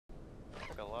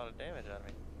of damage on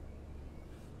me.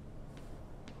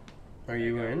 Are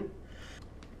you in?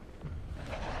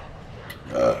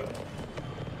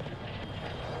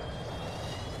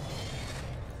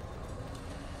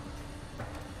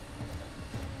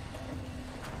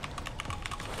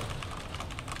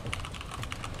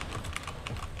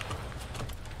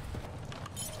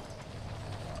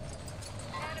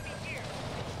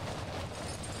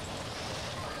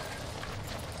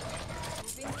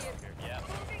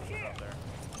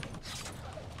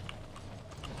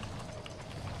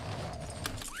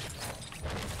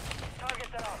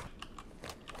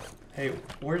 Hey,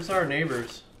 where's our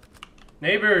neighbors?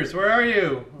 Neighbors, where are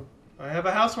you? I have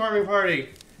a housewarming party.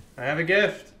 I have a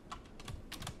gift.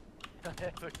 I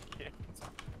have a gift.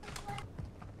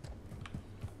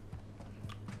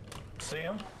 See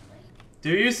him?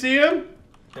 Do you see him?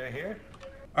 They're here.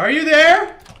 Are you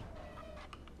there?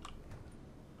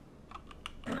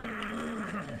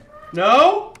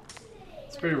 No?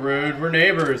 It's pretty rude. We're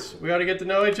neighbors. We ought to get to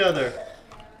know each other.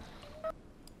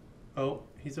 Oh,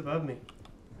 he's above me.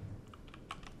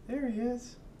 There he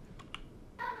is.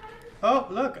 Oh,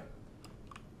 look.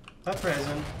 A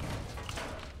present.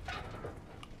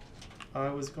 I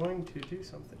was going to do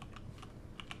something.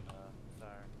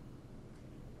 Sorry.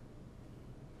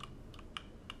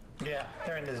 Yeah,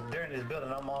 they're in this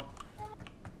building I'm on.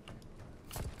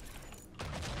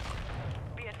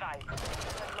 Be advised,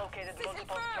 have located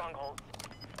multiple strongholds.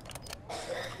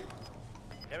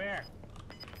 Come here.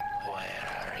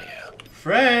 Where are you?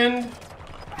 Friend!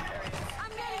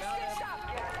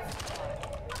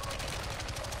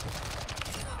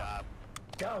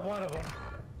 Got one of them.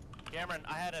 Cameron,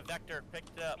 I had a vector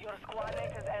picked up. Your squad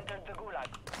mate has entered the gulag.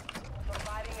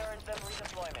 Surviving earns them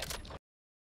redeployment.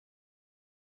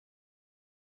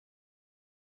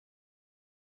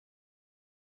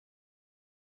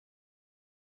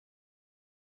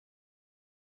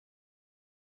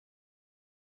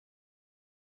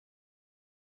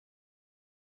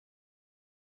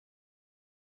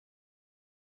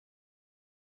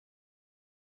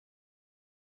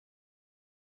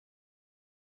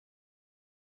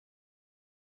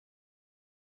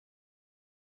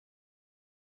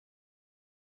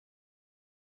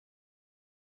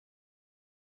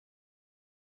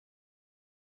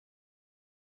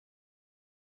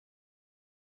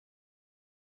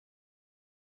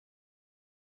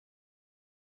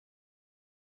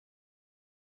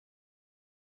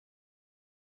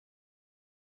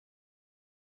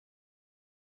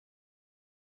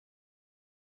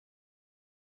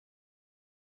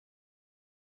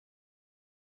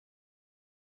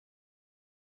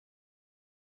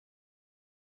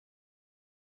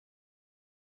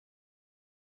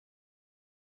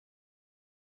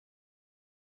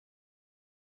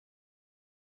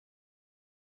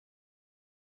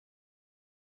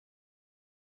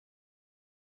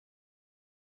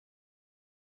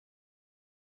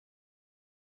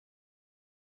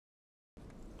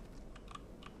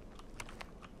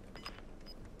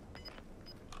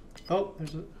 Oh,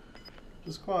 there's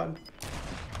a squad.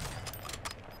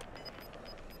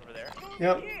 Over there.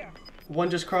 Yep. One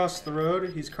just crossed the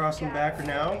road. He's crossing back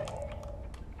now.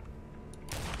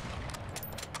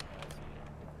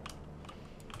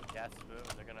 Gas is moving.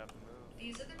 They're gonna move.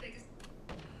 These are the biggest.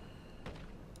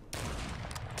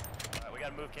 Alright, we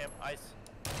gotta move, Cam. Ice.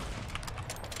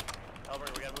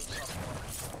 Albert, we gotta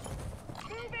move.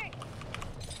 Moving!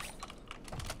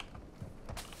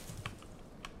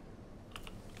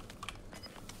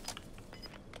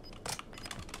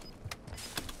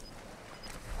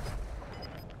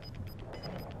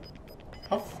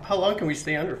 How long can we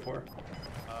stay under for?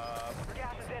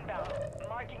 Gas is inbound.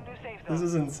 Marking new safe zone. This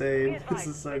is Be insane. advised, This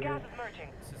is so the good. gas is merging.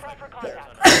 This is Prep for like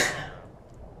contact.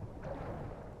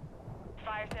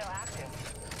 Fire sale active.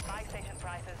 Buy station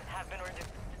prices have been reduced.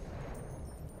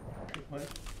 What? It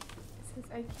says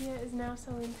IKEA is now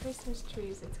selling Christmas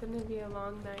trees. It's gonna be a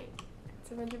long night.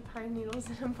 It's a bunch of pine needles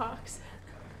in a box.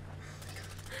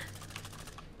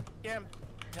 Cam,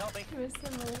 help me. Give us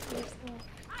some of it yourself.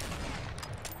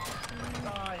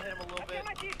 Oh, I hit him a little bit.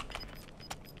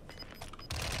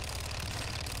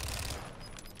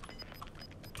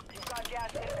 You've got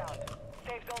gas inbound.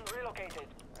 Safe zone relocated.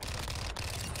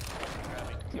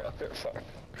 Yeah, they're fine.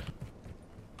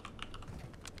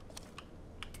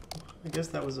 I guess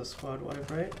that was a squad wipe,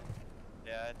 right?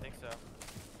 Yeah, I think so.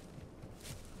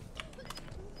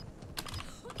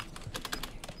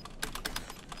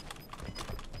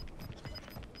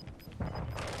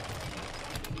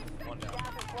 One down.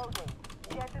 Gas is closing.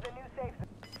 Get to the new safe zone.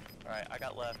 Alright, I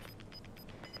got left.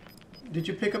 Did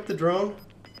you pick up the drone?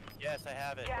 Yes, I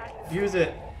have it. Gas is Use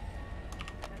it.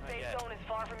 The safe yet. zone is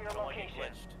far from your Don't wanna get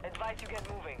location. glitched. Advise advise you get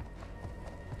moving.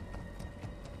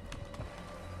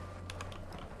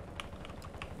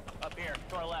 Up here,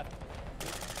 to our left.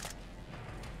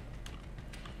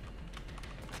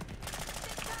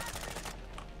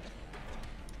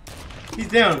 He's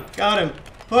down. Got him.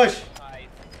 Push. Nice.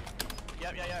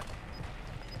 Yep, yeah.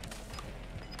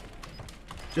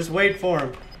 Just wait for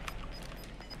him.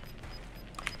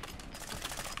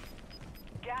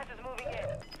 Gas is moving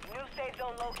in. New safe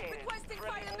zone located. Requesting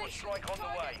fire Friendly mission. strike on the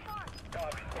Target way. marked.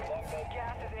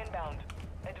 Gas is inbound.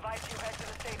 Advise you head to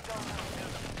the safe zone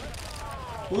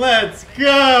now. Let's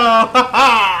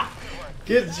go.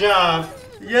 Good job.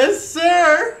 Yes,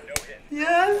 sir.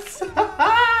 Yes.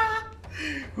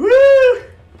 Woo.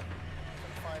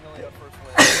 Finally, our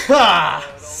first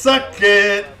win. Suck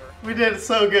it. We did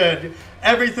so good.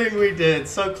 Everything we did,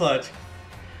 so clutch.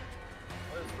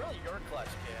 Well, it was really your clutch,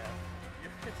 Cam.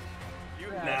 You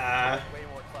had Nah. way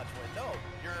more clutch win. No,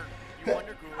 you won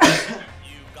your gulag.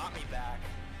 You got me back.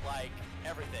 Like,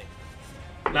 everything.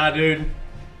 Nah, dude.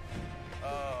 Oh,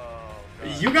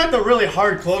 God. You got the really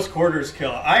hard close quarters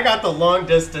kill. I got the long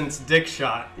distance dick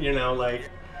shot, you know, like.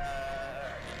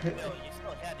 Well, you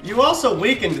still had to You also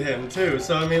weakened him, too,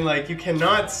 so I mean, like, you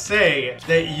cannot say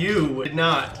that you did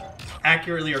not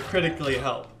accurately or critically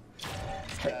help.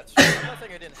 That's true. I'm not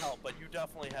saying I didn't help, but you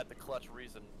definitely had the clutch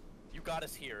reason. You got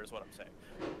us here, is what I'm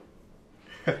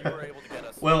saying. You were able to get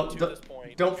us Well, to this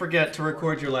point. don't forget to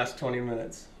record your last 20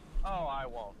 minutes. Oh, I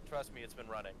won't. Trust me, it's been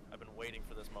running. I've been waiting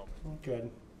for this moment.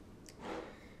 Good.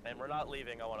 And we're not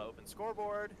leaving. I want to open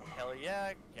scoreboard. Hell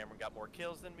yeah. Cameron got more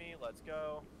kills than me. Let's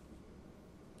go.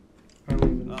 I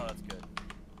don't even, Oh, that's good.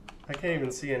 I can't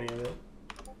even see any of it.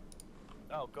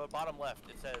 Oh, go bottom left.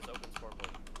 It says open scoreboard.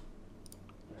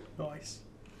 Nice.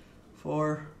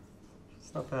 4.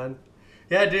 It's not bad.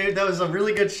 Yeah, dude, that was a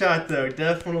really good shot, though.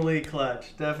 Definitely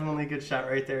clutch. Definitely good shot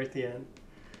right there at the end.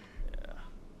 Yeah.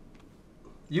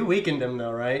 You weakened him,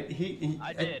 though, right?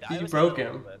 I did. I You was broke hit a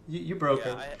him. little bit. You broke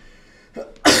him.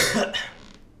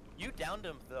 You downed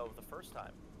him, though, the first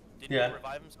time. Didn't Yeah. he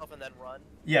revive himself and then run?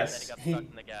 Yes, And then he- he got stuck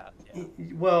in the gas.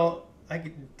 Yeah. Well,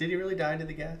 did he really die to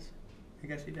the gas? I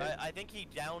guess he did. I think he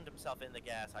downed himself in the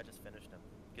gas. I just finished him.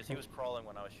 Because he was crawling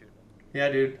when I was shooting him. Yeah,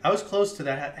 dude. I was close to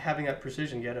that having that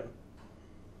precision get him.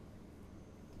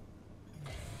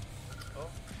 Oh, well,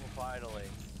 finally.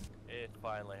 It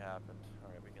finally happened.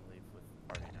 Alright, we can leave with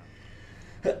party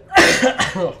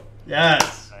now.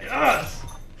 Yes. Yes.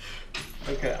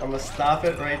 Okay, I'm gonna stop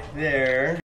it right there.